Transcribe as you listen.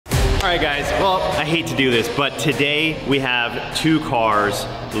All right, guys, well, I hate to do this, but today we have 2 cars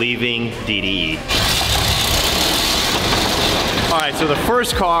leaving DDE. All right, so the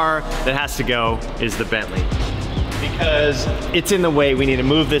first car that has to go is the Bentley. Because it's in the way, we need to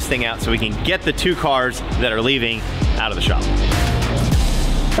move this thing out so we can get the 2 cars that are leaving out of the shop.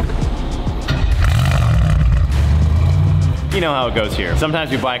 You know how it goes here.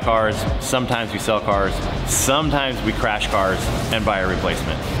 Sometimes we buy cars, sometimes we sell cars, sometimes we crash cars and buy a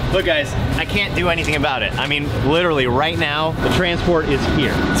replacement. Look guys, I can't do anything about it. I mean, literally right now, the transport is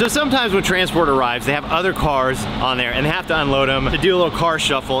here. So sometimes when transport arrives, they have other cars on there and they have to unload them to do a little car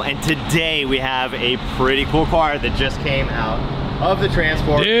shuffle. And today we have a pretty cool car that just came out of the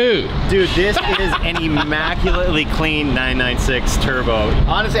transport. Dude, this is an immaculately clean 996 turbo.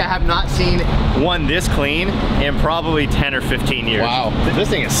 Honestly, I have not seen one this clean in probably 10 or 15 years. Wow. This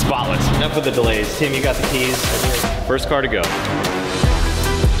thing is spotless. Enough with the delays. Tim, you got the keys. First car to go.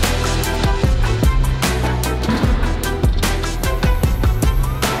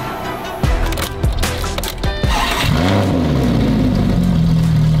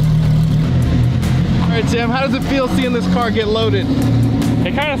 Tim, how does it feel seeing this car get loaded?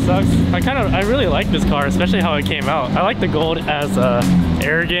 It kind of sucks. I really like this car, especially how it came out. I like the gold as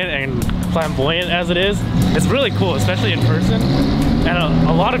arrogant and flamboyant as it is. It's really cool, especially in person. And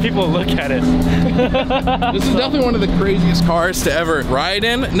a lot of people look at it. This is definitely one of the craziest cars to ever ride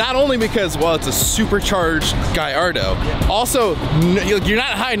in. Not only because, well, it's a supercharged Gallardo. Yeah. Also, you're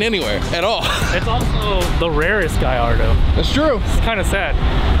not hiding anywhere at all. It's also the rarest Gallardo. That's true. It's kind of sad.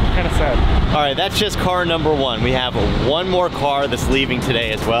 Kind of sad. All right, that's just car number 1. We have one more car that's leaving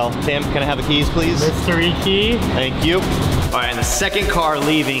today as well. Tim, can I have the keys, please? Mystery key. Thank you. All right, and the second car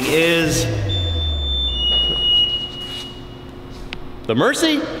leaving is the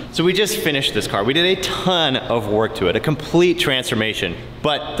Mercy. So we just finished this car. We did a ton of work to it, a complete transformation,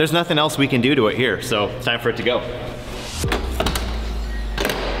 but there's nothing else we can do to it here, so it's time for it to go.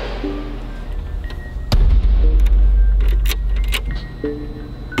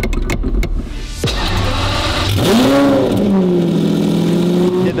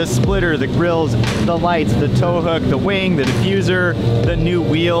 The splitter, the grills, the lights, the tow hook, the wing, the diffuser, the new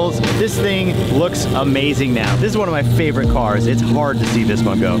wheels. This thing looks amazing now. This is one of my favorite cars. It's hard to see this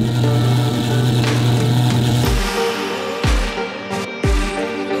one go.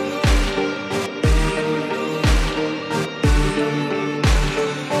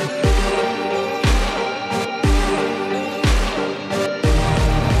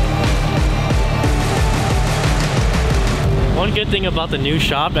 One good thing about the new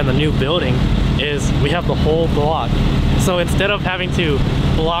shop and the new building is we have the whole block. So instead of having to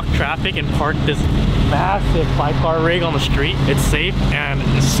block traffic and park this massive 5-car rig on the street, it's safe and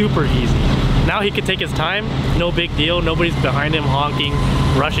it's super easy. Now he can take his time, no big deal. Nobody's behind him honking,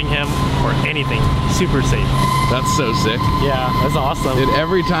 rushing him, or anything. Super safe. That's so sick. Yeah, that's awesome. Dude,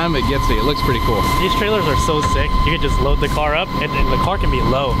 every time it gets me, it looks pretty cool. These trailers are so sick. You can just load the car up and the car can be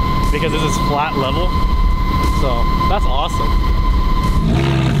low because this is flat level. So that's awesome.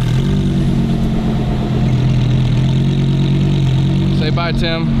 Say bye,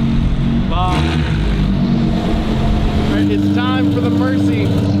 Tim. Bye. All right, it's time for the Mercy.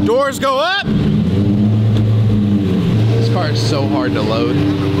 Doors go up. This car is so hard to load.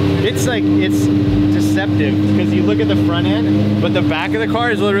 It's deceptive because you look at the front end, but the back of the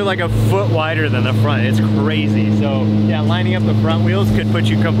car is literally like a foot wider than the front. It's crazy. So yeah, lining up the front wheels could put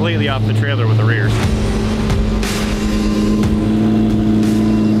you completely off the trailer with the rears.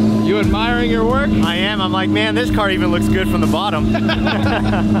 You admiring your work? I am. I'm like, man, this car even looks good from the bottom.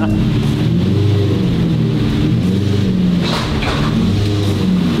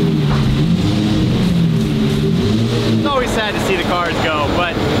 It's always sad to see the cars go,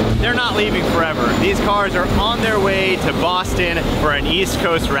 but they're not leaving forever. These cars are on their way to Boston for an East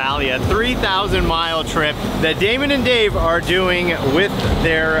Coast rally, a 3,000-mile trip that Damon and Dave are doing with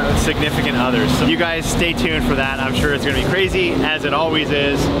their significant others. So you guys stay tuned for that. I'm sure it's gonna be crazy, as it always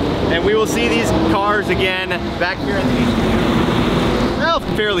is. And we will see these cars again back here in the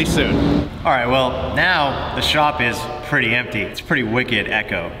fairly soon. All right, well, now the shop is pretty empty. It's pretty wicked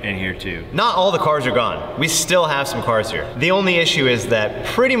echo in here too. Not all the cars are gone. We still have some cars here. The only issue is that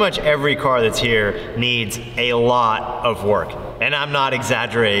pretty much every car that's here needs a lot of work. And I'm not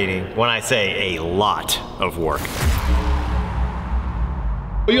exaggerating when I say a lot of work.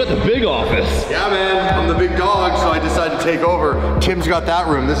 You got the big office. Yeah, man, I'm the big dog, so I decided to take over. Tim's got that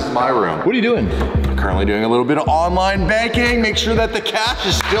room, this is my room. What are you doing? I'm currently doing a little bit of online banking, make sure that the cash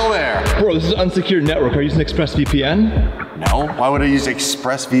is still there. Bro, this is an unsecured network. Are you using ExpressVPN? No, why would I use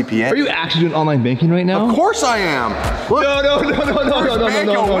ExpressVPN? Are you actually doing online banking right now? Of course I am. Look,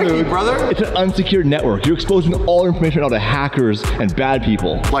 No, brother. It's an unsecured network. You're exposing all your information out to hackers and bad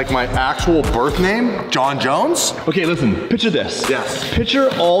people. Like my actual birth name, John Jones? Okay, listen, picture this. Yes.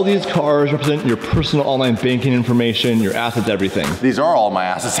 Picture all these cars represent your personal online banking information, your assets, everything. These are all my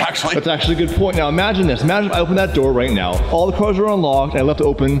assets, actually. That's actually a good point. Now imagine this. Imagine if I open that door right now. All the cars are unlocked and I left it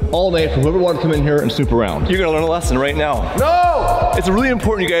open all night for whoever wanted to come in here and snoop around. You're gonna learn a lesson right now. No! It's really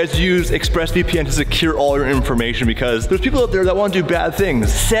important you guys use ExpressVPN to secure all your information because there's people out there that want to do bad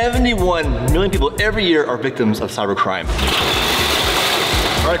things. 71 million people every year are victims of cybercrime.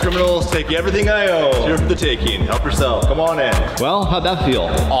 All right, criminals, take everything I own. Here for the taking. Help yourself. Come on in. Well, how'd that feel?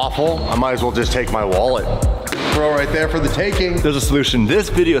 Awful. I might as well just take my wallet. Throw right there for the taking. There's a solution. This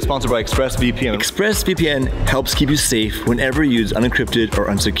video is sponsored by ExpressVPN. ExpressVPN helps keep you safe whenever you use unencrypted or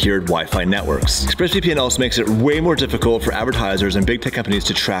unsecured Wi-Fi networks. ExpressVPN also makes it way more difficult for advertisers and big tech companies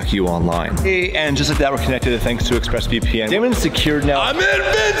to track you online. Hey, and just like that, we're connected thanks to ExpressVPN. Damon's secured now. I'm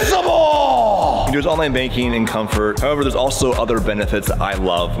invincible! You can do his online banking in comfort. However, there's also other benefits that I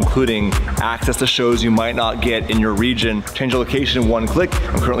love, including access to shows you might not get in your region. Change the location in one click.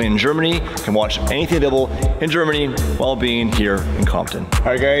 I'm currently in Germany. Can watch anything available in Germany while being here in Compton. All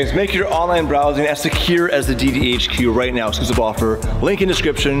right guys, make your online browsing as secure as the DDHQ right now. Exclusive offer, link in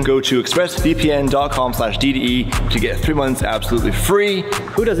description. Go to expressvpn.com/DDE to get 3 months absolutely free.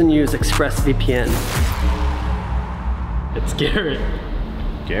 Who doesn't use ExpressVPN? It's Garrett.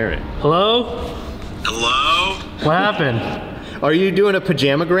 Garrett. Hello? Hello? What happened? Are you doing a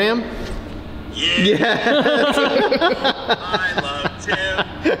pajamagram? Yeah. I love Tim.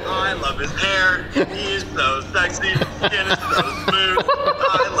 I love his hair. He is so sexy. His skin is so smooth.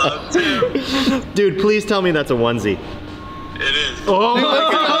 I love Tim. Dude, please tell me that's a onesie. It is. Oh my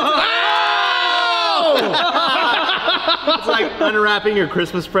God. It's like unwrapping your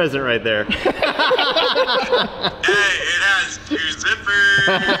Christmas present right there. Hey, it has 2 zippers.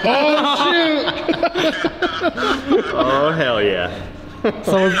 Oh, hell yeah. Dude,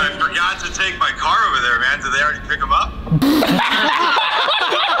 I forgot to take my car over there, man. Did they already pick them up?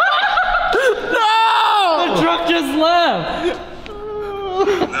 The truck just left.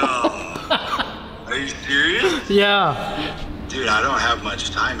 No. Are you serious? Yeah. Dude, I don't have much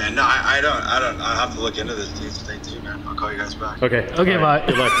time, man. No, I don't. I'll have to look into this. Dude, stay tuned, man. I'll call you guys back. Okay. Okay, bye.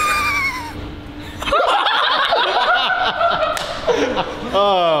 Good luck.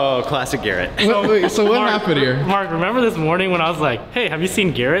 Oh, classic Garrett. Wait, so what happened here? Mark, remember this morning when I was like, hey, have you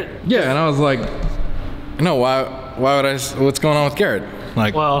seen Garrett? Yeah, and I was like, no, why would I, what's going on with Garrett?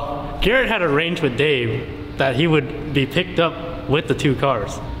 Like, Well, Garrett had arranged with Dave that he would be picked up with the 2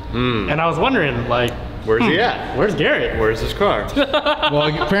 cars. And I was wondering, like, Where's he at? where's Garrett? Where's his car? well,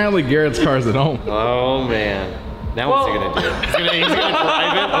 apparently Garrett's car's at home. Oh, man. Now what's he gonna do? He's gonna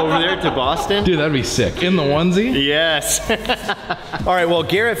drive it over there to Boston? Dude, that'd be sick. In the onesie? Yes. All right, well,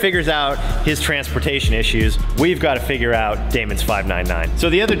 Garrett figures out his transportation issues. We've got to figure out Damon's 599. So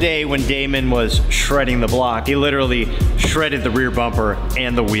the other day when Damon was shredding the block, he literally shredded the rear bumper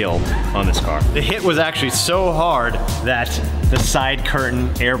and the wheel on this car. The hit was actually so hard that the side curtain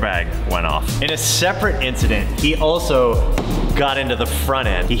airbag went off. In a separate incident, he also got into the front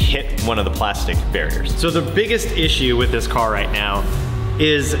end. He hit one of the plastic barriers. So the biggest issue with this car right now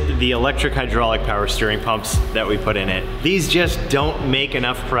is the electric hydraulic power steering pumps that we put in it. These just don't make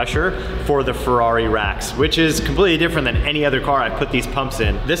enough pressure for the Ferrari racks, which is completely different than any other car I put these pumps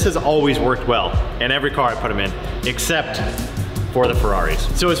in. This has always worked well in every car I put them in, except for the Ferraris.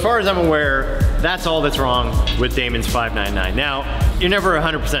 So as far as I'm aware, that's all that's wrong with Damon's 599. Now, you're never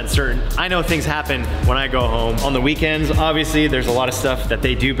 100% certain. I know things happen when I go home. On the weekends, obviously, there's a lot of stuff that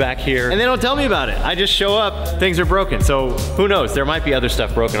they do back here, and they don't tell me about it. I just show up, things are broken. So who knows, there might be other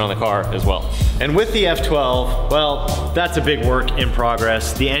stuff broken on the car as well. And with the F12, well, that's a big work in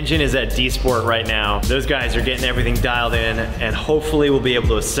progress. The engine is at D-Sport right now. Those guys are getting everything dialed in, and hopefully we'll be able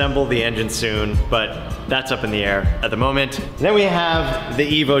to assemble the engine soon, but that's up in the air at the moment. And then we have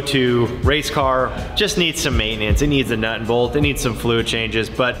the Evo 2 race car. Just needs some maintenance. It needs a nut and bolt. It needs some fluid changes,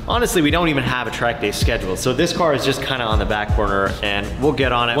 but honestly, we don't even have a track day scheduled. So this car is just kind of on the back burner, and we'll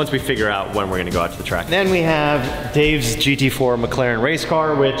get on it once we figure out when we're gonna go out to the track. Then we have Dave's GT4 McLaren race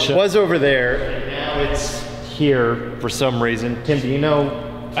car, which was over there, and now it's here for some reason. Tim, do you know?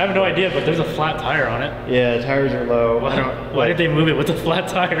 I have no idea, but there's a flat tire on it. Yeah, the tires are low. Why did they move it with a flat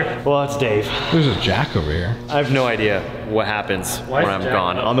tire? Well, it's Dave. There's a jack over here. I have no idea what happens when I'm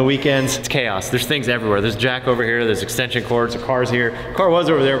gone. On the weekends, it's chaos. There's things everywhere. There's jack over here, there's extension cords, the car's here. The car was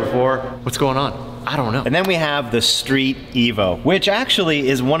over there before. What's going on? I don't know. And then we have the Street Evo, which actually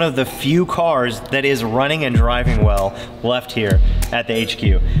is one of the few cars that is running and driving well left here at the HQ.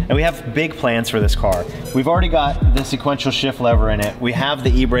 And we have big plans for this car. We've already got the sequential shift lever in it. We have the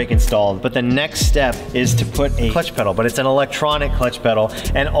e-brake installed, but the next step is to put a clutch pedal, but it's an electronic clutch pedal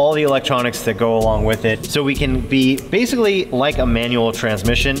and all the electronics that go along with it. So we can be basically like a manual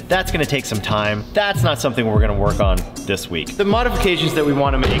transmission. That's gonna take some time. That's not something we're gonna work on this week. The modifications that we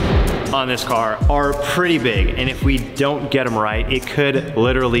wanna make on this car are pretty big, and if we don't get them right, it could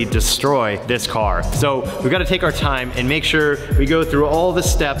literally destroy this car. So we've got to take our time and make sure we go through all the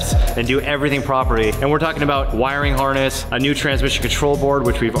steps and do everything properly. And we're talking about wiring harness, a new transmission control board,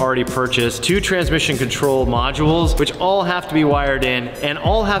 which we've already purchased, 2 transmission control modules, which all have to be wired in and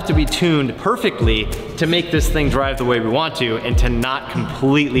all have to be tuned perfectly to make this thing drive the way we want to and to not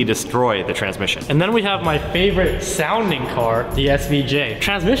completely destroy the transmission. And then we have my favorite sounding car, the SVJ.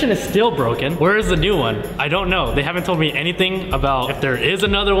 Transmission is still broken. Where is the new one? I don't know. They haven't told me anything about if there is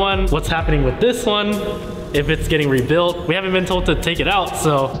another one, what's happening with this one, if it's getting rebuilt. We haven't been told to take it out,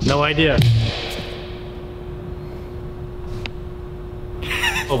 so no idea.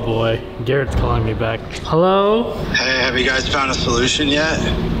 Oh boy, Garrett's calling me back. Hello? Hey, have you guys found a solution yet?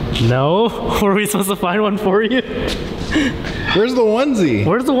 No? Were we supposed to find one for you? Where's the onesie?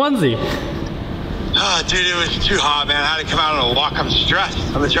 Where's the onesie? Oh, dude, it was too hot, man. I had to come out on a walk. I'm stressed.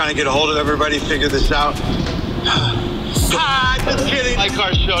 I've been trying to get a hold of everybody, figure this out. Just kidding. My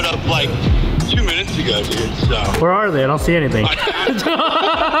car showed up like 2 minutes ago, dude, so. Where are they? I don't see anything. They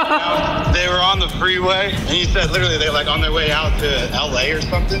were on the freeway, and he said literally they're like on their way out to LA or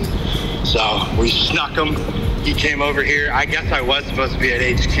something. So we snuck them. He came over here. I guess I was supposed to be at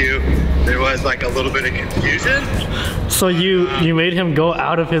HQ. There was like a little bit of confusion. So you made him go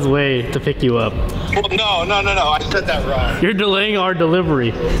out of his way to pick you up? Well, no. I said that wrong. You're delaying our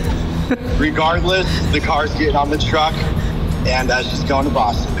delivery. Regardless, the car's getting on the truck, and that's just going to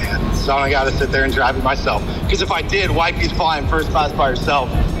Boston, man. So I got to sit there and drive it myself. Because if I did, wifey's flying first class by herself,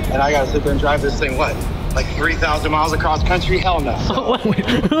 and I got to sit there and drive this thing, what? Like 3,000 miles across country? Hell no.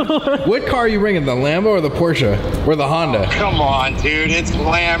 What car are you bringing, the Lambo or the Porsche? Or the Honda? Come on, dude, it's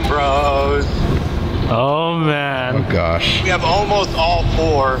Lambros. Oh man. Oh gosh. We have almost all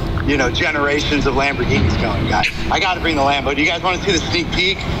 4, generations of Lamborghinis going, guys. I gotta bring the Lambo. Do you guys want to see the sneak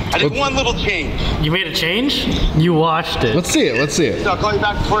peek? I did one little change. You made a change? You watched it. Let's see it. So I'll call you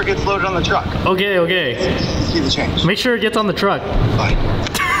back before it gets loaded on the truck. Okay. See the change. Make sure it gets on the truck. Bye.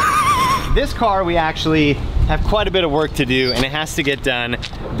 This car, we actually have quite a bit of work to do, and it has to get done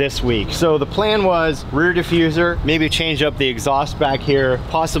this week. So the plan was rear diffuser, maybe change up the exhaust back here,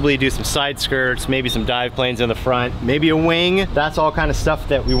 possibly do some side skirts, maybe some dive planes in the front, maybe a wing. That's all kind of stuff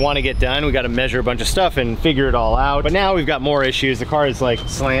that we want to get done. We got to measure a bunch of stuff and figure it all out. But now we've got more issues. The car is like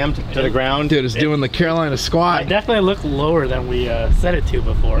slammed to the ground. Dude, it's doing the Carolina squat. It definitely looked lower than we set it to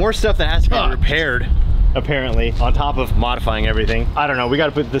before. More stuff that has to be repaired, apparently, on top of modifying everything. I don't know, we got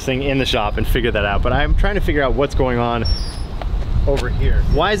to put this thing in the shop and figure that out, but I'm trying to figure out what's going on over here.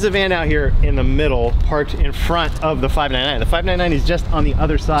 Why is the van out here in the middle, parked in front of the 599? The 599 is just on the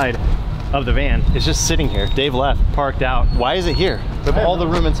other side of the van. It's just sitting here. Dave left, parked out. Why is it here? With all the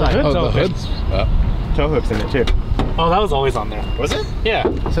room inside. Oh, the hood's up. Tow hook's in it too. Oh, that was always on there. Was it? Yeah.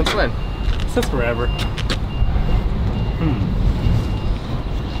 Since when? Since forever.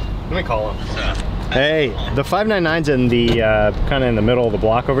 Let me call him. Hey, the 599's in the kind of in the middle of the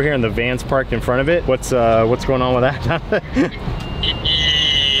block over here, and the van's parked in front of it. What's going on with that?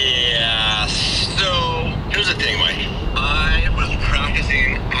 Yeah. So here's the thing, Mike. I was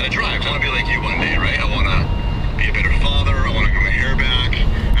practicing how to drive. I want to be like you one day, right? I want to be a better father. I want to grow my hair back,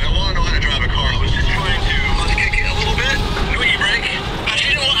 and I want to know how to drive a car. I was just trying to kick it a little bit. No e-brake.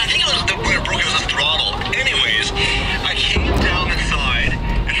 Actually, I think it was the when it broke. It was the throttle. Anyways, I came down the side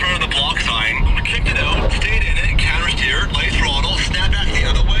in front of the block sign. Kicked it out, stayed in it, counter steer, light throttle, snap back the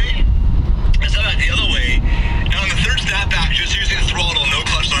other way, and snap back the other way, and on the third snap back, just using the throttle, no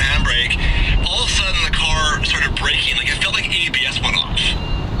clutch, no handbrake, all of a sudden the car started braking, like it felt like ABS went off.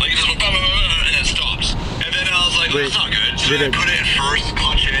 Like it just went blah, blah, blah, blah, and it stops. And then I was like, well, that's not good. So I put it in first,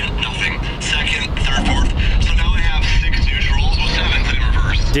 clutch in, nothing. Second, third, fourth. So now I have 6 neutrals, well 7 in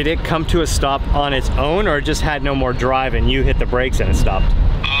reverse. Did it come to a stop on its own, or it just had no more drive and you hit the brakes and it stopped?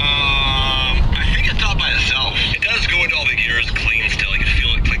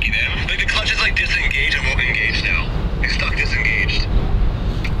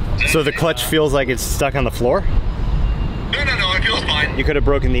 So the clutch feels like it's stuck on the floor? No, it feels fine. You could have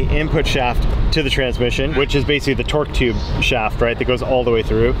broken the input shaft to the transmission, which is basically the torque tube shaft, right, that goes all the way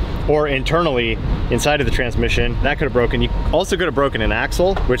through, or internally inside of the transmission. That could have broken. You also could have broken an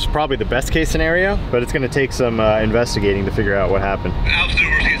axle, which is probably the best case scenario, but it's going to take some investigating to figure out what happened. Absolute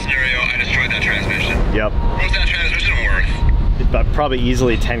worst case scenario, I destroyed that transmission. Yep. What's that transmission worth? But probably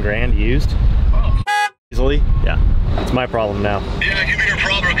easily 10 grand used. Oh. Easily, yeah. It's my problem now. Yeah, it could be your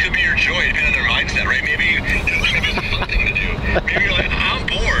problem or it could be your joy, depending on their mindset, right? Maybe it's a fun thing to do. Maybe you're like, I'm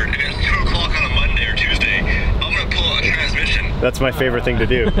bored, and it's 2 o'clock on a Monday or Tuesday. I'm gonna pull out a transmission. That's my favorite thing to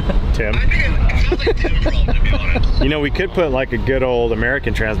do, Tim. I think it sounds like a Tim problem, to be honest. You know, we could put like a good old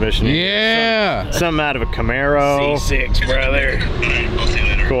American transmission. Yeah. Something out of a Camaro. C6, brother. Alright, I'll see you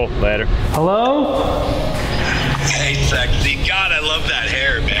later. Cool, later. Hello? Hey, sexy. God, I love that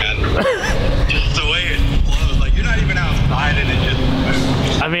hair, man. Just the way it flows. Like, you're not even outside and it just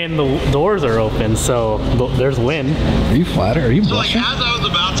moves. I mean, the doors are open, so there's wind. Are you flattered? Are you So, like, blushing? as I was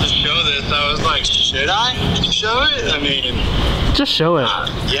about to show this, I was like, should I show it? I mean, Just show it.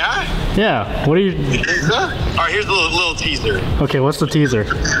 yeah? Yeah. What are you? Alright, here's a little teaser. Okay, what's the teaser?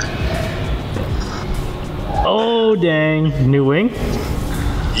 Oh, dang. New wing?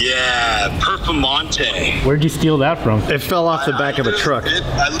 Yeah, Performante. Where'd you steal that from? It fell off the back of a truck.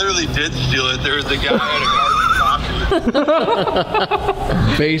 I literally did steal it. There was a guy at a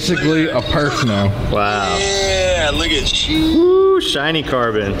garden. Basically a personal. Wow. Yeah, look at you. Ooh, shiny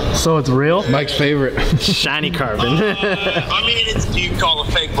carbon. So it's real? Mike's favorite. Shiny carbon. I mean, do you call a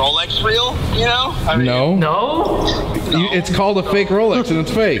fake Rolex real? You know? I mean, No. No? It's called a fake Rolex and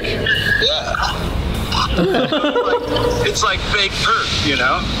it's fake. Yeah. It's like fake perf, you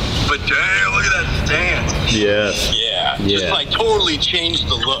know? But damn, look at that stance. Yes. Yeah. Yeah. Just like totally change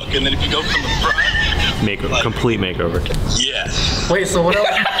the look. And then if you go from the front. Complete makeover. Yes. Wait, so what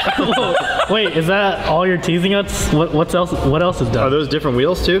else? Wait, is that all you're teasing us? What else is done? Are those different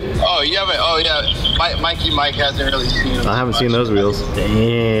wheels too? Oh, yeah. Mikey Mike hasn't really seen them. I haven't seen those wheels.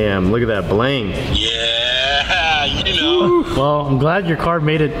 Damn, look at that bling. Yeah, you know. Well, I'm glad your car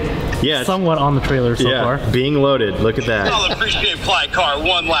made it somewhat on the trailer so far. Being loaded. Look at that. I'll appreciate Fly Car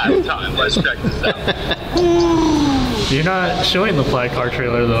one last time. Let's check this out. You're not showing the fly car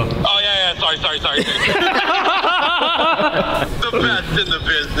trailer though. Oh, yeah. Sorry. The best in the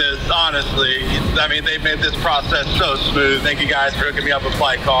business, honestly. I mean, they made this process so smooth. Thank you guys for hooking me up with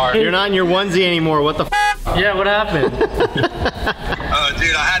Fly Car. You're not in your onesie anymore. What the f? Yeah, what happened? Oh,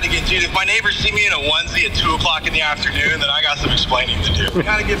 dude, I had to get, dude, if my neighbors see me in a onesie at 2 o'clock in the afternoon, then I got some explaining to do.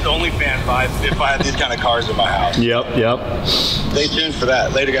 Kind of gives OnlyFans vibes if I had these kind of cars in my house. Yep. Stay tuned for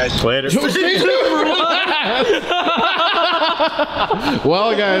that. Later, guys. Later.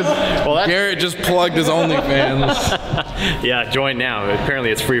 Well, guys, Garrett just plugged his OnlyFans. Yeah, join now.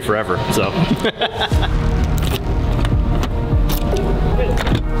 Apparently it's free forever, so.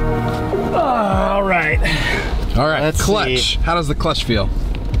 All right. Let's clutch. see. How does the clutch feel?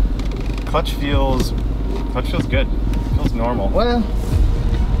 Clutch feels good. Feels normal. Well,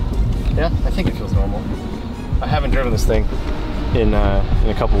 yeah, I think it feels normal. I haven't driven this thing in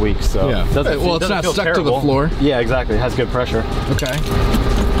a couple weeks, so Yeah. it doesn't, Well, it it's doesn't not feel stuck to terrible. the floor. Yeah, exactly. It has good pressure. Okay.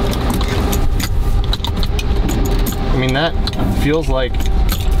 I mean, that feels like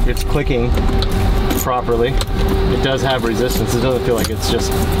it's clicking properly. It does have resistance. It doesn't feel like it's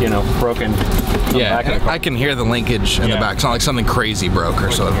just, you know, broken. Yeah, back of the car. I can hear the linkage in the back. It's not like something crazy broke or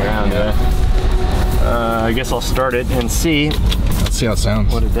something. Around, I guess I'll start it and see Let's see how it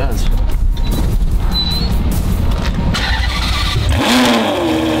sounds. what it does.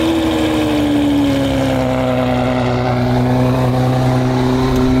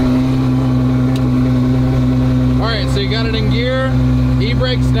 All right, so you got it in gear.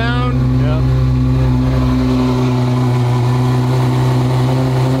 E-brake's down. Yep.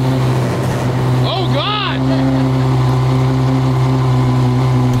 Oh God!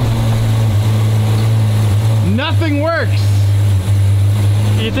 Nothing works.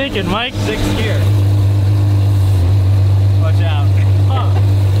 What are you thinking, Mike? 6th gear. Watch out.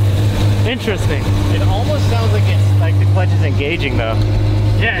 Huh. Interesting. It almost sounds like it's like the clutch is engaging though.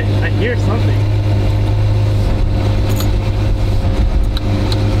 Yeah, I hear something.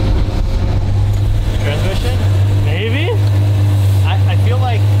 Transmission? Maybe? I feel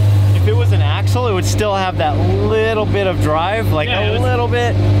like if it was an axle, it would still have that little bit of drive, like Yeah, a little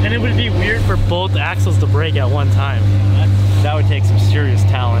bit. And it would be weird for both axles to brake at one time. That would take some serious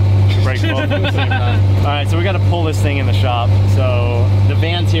talent to break both at the same time. All right, so we got to pull this thing in the shop. So the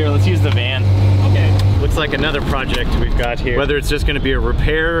van's here. Let's use the van. Okay. Looks like another project we've got here. Whether it's just going to be a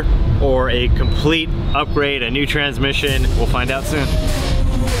repair or a complete upgrade, a new transmission, we'll find out soon.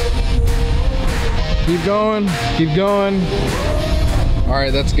 Keep going. Keep going. All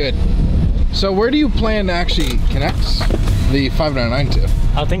right, that's good. So where do you plan to actually connect the 599 to?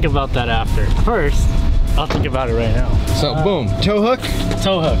 I'll think about that after. First, I'll think about it right now. So boom, tow hook.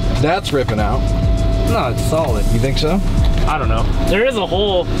 Tow hook. That's ripping out. No, it's solid. You think so? I don't know. There is a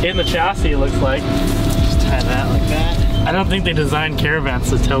hole in the chassis, it looks like. Just tie that like that. I don't think they designed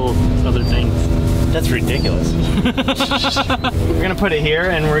caravans to tow other things. That's ridiculous. We're gonna put it here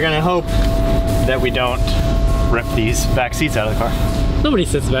and we're gonna hope that we don't rip these back seats out of the car. Nobody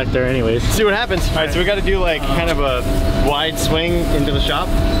sits back there anyways. See what happens. All right, so we got to do like kind of a wide swing into the shop.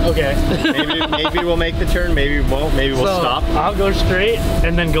 Okay. maybe we'll make the turn, maybe we won't, maybe we'll stop. I'll go straight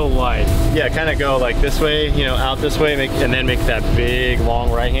and then go wide. Yeah, kind of go like this way, you know, out this way, and then make that big long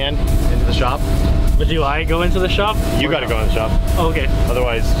right hand into the shop. But do I go into the shop? You got to go in the shop. Okay.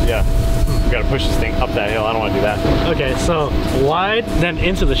 Otherwise, yeah, we got to push this thing up that hill. I don't want to do that. Okay, so wide, then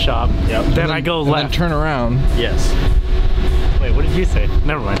into the shop. Yep. Then I go left. And then turn around. Yes. Wait, what did you say?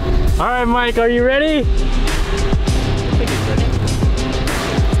 Never mind. All right, Mike, are you ready? I think it's ready.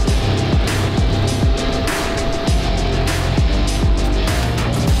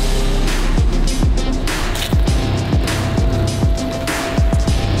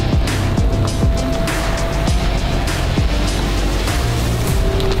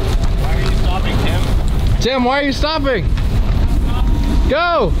 Why are you stopping, Tim? Tim, why are you stopping?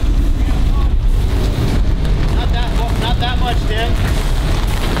 Go! Not that much, Tim.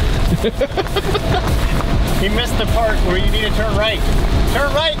 He missed the part where you need to turn right.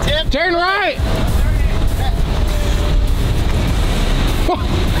 Turn right, Tim. Turn right!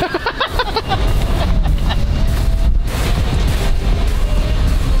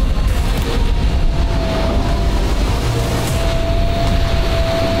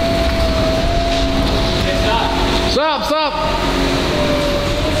 Stop, stop!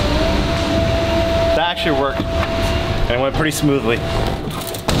 That actually worked. And it went pretty smoothly.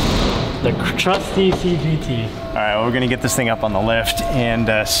 The trusty CGT. All right, well, we're gonna get this thing up on the lift and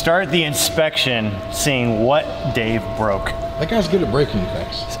start the inspection, seeing what Dave broke. That guy's good at breaking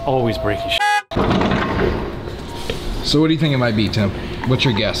things. He's always breaking shit. So what do you think it might be, Tim? What's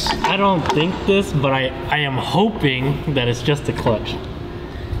your guess? I don't think this, but I am hoping that it's just a clutch.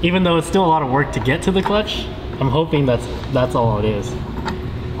 Even though it's still a lot of work to get to the clutch, I'm hoping that's all it is.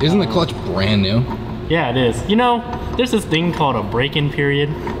 Isn't the clutch brand new? Yeah, it is. You know, there's this thing called a break-in period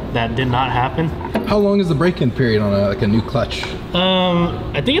that did not happen. How long is the break-in period on like a new clutch?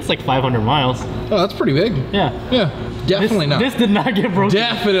 I think it's like 500 miles. Oh, that's pretty big. Yeah. Yeah, definitely not. This did not get broken.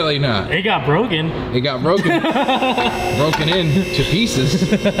 Definitely not. It got broken. It got broken. Broken into pieces.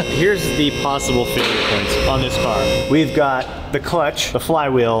 Here's the possible failure points on this car. We've got the clutch, the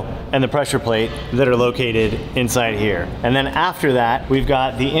flywheel, and the pressure plate that are located inside here. And then after that, we've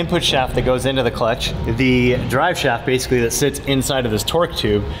got the input shaft that goes into the clutch, the drive shaft basically that sits inside of this torque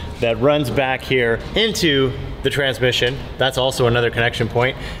tube that runs back here into the transmission. That's also another connection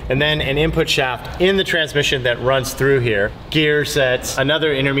point. And then an input shaft in the transmission that runs through here. Gear sets,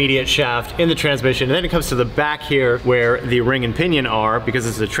 another intermediate shaft in the transmission. And then it comes to the back here where the ring and pinion are, because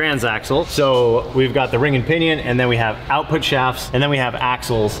it's a transaxle. So we've got the ring and pinion, and then we have output shafts, and then we have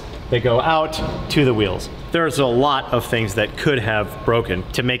axles that go out to the wheels. There's a lot of things that could have broken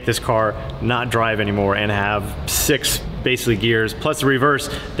to make this car not drive anymore and have 6 basically gears plus a reverse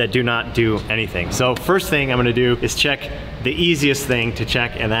that do not do anything. So first thing I'm gonna do is check the easiest thing to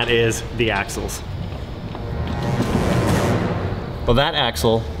check, and that is the axles. Well, that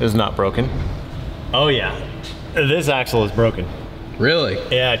axle is not broken. Oh yeah, this axle is broken. Really?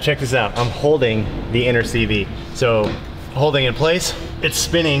 Yeah, check this out. I'm holding the inner CV. So holding in place, it's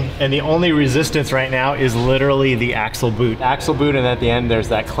spinning, and the only resistance right now is literally the axle boot. Axle boot, and at the end there's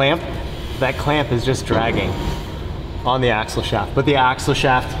that clamp. That clamp is just dragging on the axle shaft, but the axle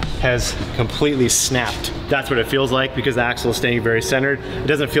shaft has completely snapped. That's what it feels like, because the axle is staying very centered. It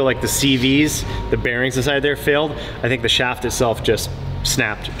doesn't feel like the CVs, the bearings inside there failed. I think the shaft itself just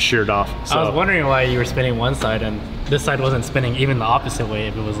snapped, sheared off. So I was wondering why you were spinning one side and this side wasn't spinning even the opposite way,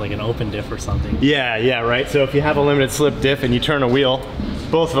 if it was like an open diff or something. yeah, right. So if you have a limited slip diff and you turn a wheel,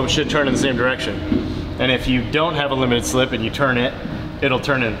 both of them should turn in the same direction. And if you don't have a limited slip and you turn it, it'll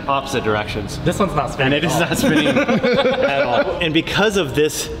turn in opposite directions. This one's not spinning. And it is not spinning at all. And because of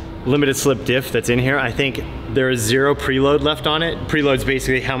this limited slip diff that's in here, I think There is 0 preload left on it. Preload's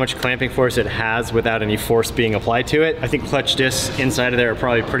basically how much clamping force it has without any force being applied to it. I think clutch discs inside of there are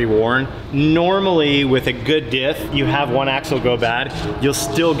probably pretty worn. Normally with a good diff, you have one axle go bad, you'll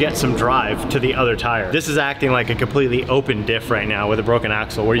still get some drive to the other tire. This is acting like a completely open diff right now with a broken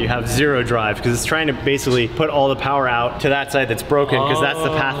axle where you have 0 drive because it's trying to basically put all the power out to that side that's broken because that's the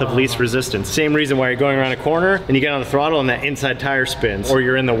path of least resistance. Same reason why you're going around a corner and you get on the throttle and that inside tire spins, or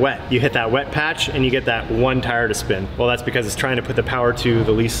you're in the wet. You hit that wet patch and you get that one tire to spin. Well, that's because it's trying to put the power to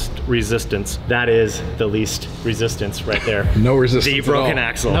the least resistance. That is the least resistance right there. No resistance. The broken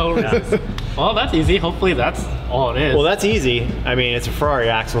axle. No resistance. Well, that's easy. Hopefully that's all it is. Well, that's easy. I mean, it's a Ferrari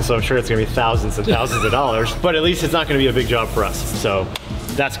axle, so I'm sure it's gonna be thousands and thousands of dollars, but at least it's not gonna be a big job for us. So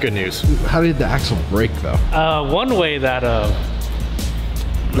that's good news. How did the axle break though? One way that,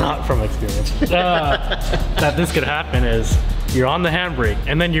 not from experience, that this could happen is you're on the handbrake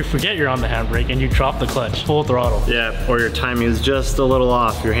and then you forget you're on the handbrake and you drop the clutch full throttle. Yeah, or your timing is just a little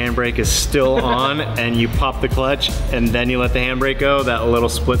off. Your handbrake is still on and you pop the clutch and then you let the handbrake go. That little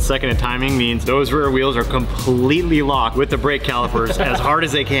split second of timing means those rear wheels are completely locked with the brake calipers as hard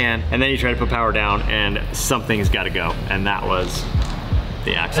as they can, and then you try to put power down and something's got to go, and that was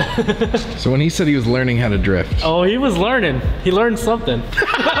the axle. So when he said he was learning how to drift. Oh, he was learning. He learned something.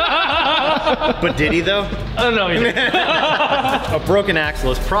 But did he though? I don't know. He didn't. A broken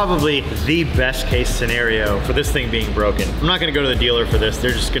axle is probably the best case scenario for this thing being broken. I'm not gonna go to the dealer for this.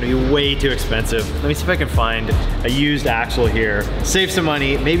 They're just gonna be way too expensive. Let me see if I can find a used axle here. Save some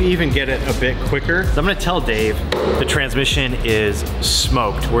money, maybe even get it a bit quicker. So I'm gonna tell Dave the transmission is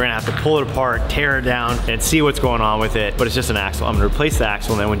smoked. We're gonna have to pull it apart, tear it down, and see what's going on with it. But it's just an axle. I'm gonna replace the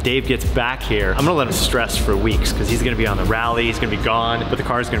axle, and then when Dave gets back here, I'm gonna let him stress for weeks because he's gonna be on the rally, he's gonna be gone, but the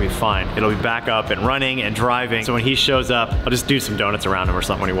car's gonna be fine. It'll be back up and running and driving. So when he shows up, I'll just do some donuts around him or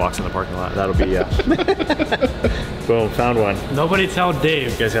something when he walks in the parking lot. That'll be, boom, found one. Nobody tell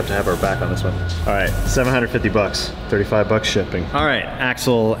Dave. You guys have to have our back on this one. All right, 750 bucks, 35 bucks shipping. All right,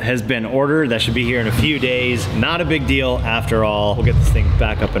 axle has been ordered. That should be here in a few days. Not a big deal after all. We'll get this thing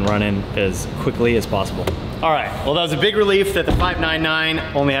back up and running as quickly as possible. All right, well that was a big relief that the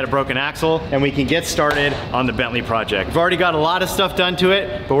 599 only had a broken axle, and we can get started on the Bentley project. We've already got a lot of stuff done to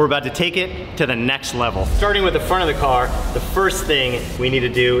it, but we're about to take it to the next level. Starting with the front of the car, the first thing we need to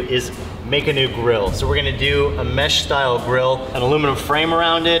do is make a new grille. So we're gonna do a mesh style grille, an aluminum frame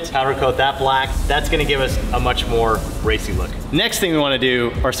around it, powder coat that black. That's gonna give us a much more racy look. Next thing we wanna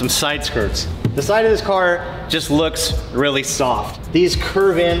do are some side skirts. The side of this car just looks really soft. These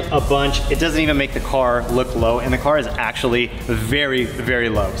curve in a bunch. It doesn't even make the car look low, and the car is actually very, very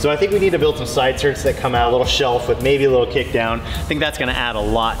low. So I think we need to build some side skirts that come out, a little shelf with maybe a little kick down. I think that's gonna add a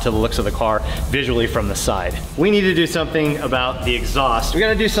lot to the looks of the car visually from the side. We need to do something about the exhaust. We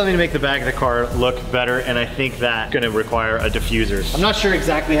gotta do something to make the back of the car look better, and I think that's gonna require a diffuser. I'm not sure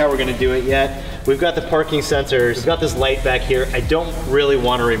exactly how we're gonna do it yet. We've got the parking sensors, we've got this light back here. I don't really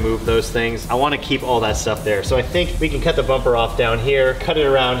wanna remove those things. I wanna keep all that stuff there. So I think we can cut the bumper off down here, cut it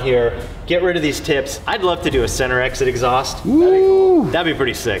around here, get rid of these tips. I'd love to do a center exit exhaust. That'd be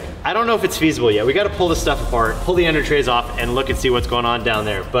pretty sick. I don't know if it's feasible yet. We gotta pull this stuff apart, pull the under trays off, and look and see what's going on down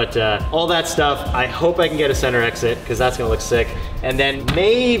there. But all that stuff, I hope I can get a center exit, because that's gonna look sick. And then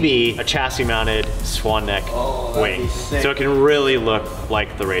maybe a chassis mounted swan neck wing. So it can really look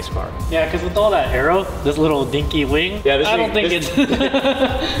like the race car. Yeah, because with all that aero, this little dinky wing, yeah, I don't think it's...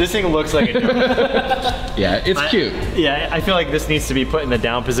 This thing looks like a joke. Yeah, it's cute. Yeah, I feel like this needs to be put in the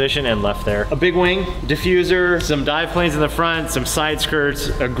down position and left there. A big wing, diffuser, some dive planes in the front, some side skirts,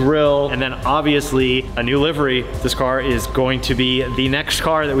 a grill, and then obviously a new livery. This car is going to be the next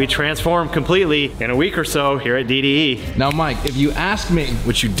car that we transform completely in a week or so here at DDE. Now, Mike, if you asked me,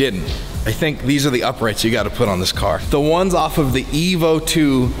 which you didn't, I think these are the uprights you got to put on this car. The ones off of the Evo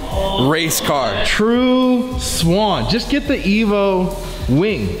 2 race car. True Swan. Just get the Evo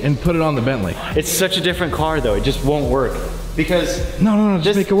wing and put it on the Bentley. It's such a different car though, it just won't work. Because no,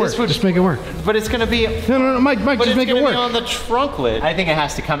 just make it work. Just make it work. But it's gonna be no, Mike, just make it work. But it's gonna be on the trunk lid. I think it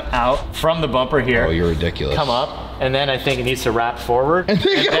has to come out from the bumper here. Oh, you're ridiculous. Come up, and then I think it needs to wrap forward and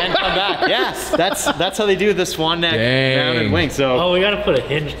then come back. Yes, that's how they do the swan neck mounted wing. So oh, we gotta put a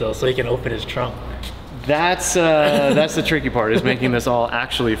hinge though, so he can open his trunk. That's the tricky part, is making this all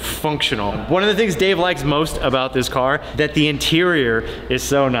actually functional. One of the things Dave likes most about this car, that the interior is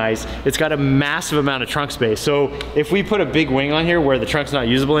so nice. It's got a massive amount of trunk space. So if we put a big wing on here where the trunk's not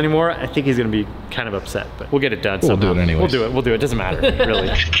usable anymore, I think he's gonna be kind of upset, but we'll get it done somehow. We'll do it anyway. We'll do it, doesn't matter, really.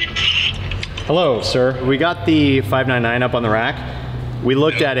 Hello, sir. We got the 599 up on the rack. We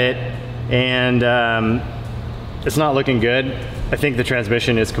looked at it, and it's not looking good. I think the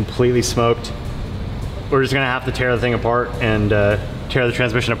transmission is completely smoked. we're just gonna have to tear the thing apart and tear the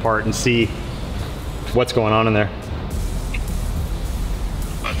transmission apart and see what's going on in there.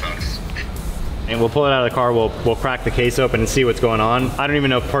 That sucks. And we'll pull it out of the car, we'll crack the case open and see what's going on. I don't even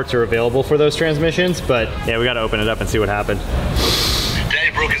know if parts are available for those transmissions, but yeah, we gotta open it up and see what happened.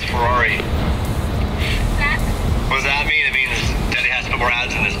 Daddy broke his Ferrari. What does that mean? It means Daddy has to put more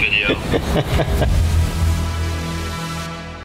ads in this video.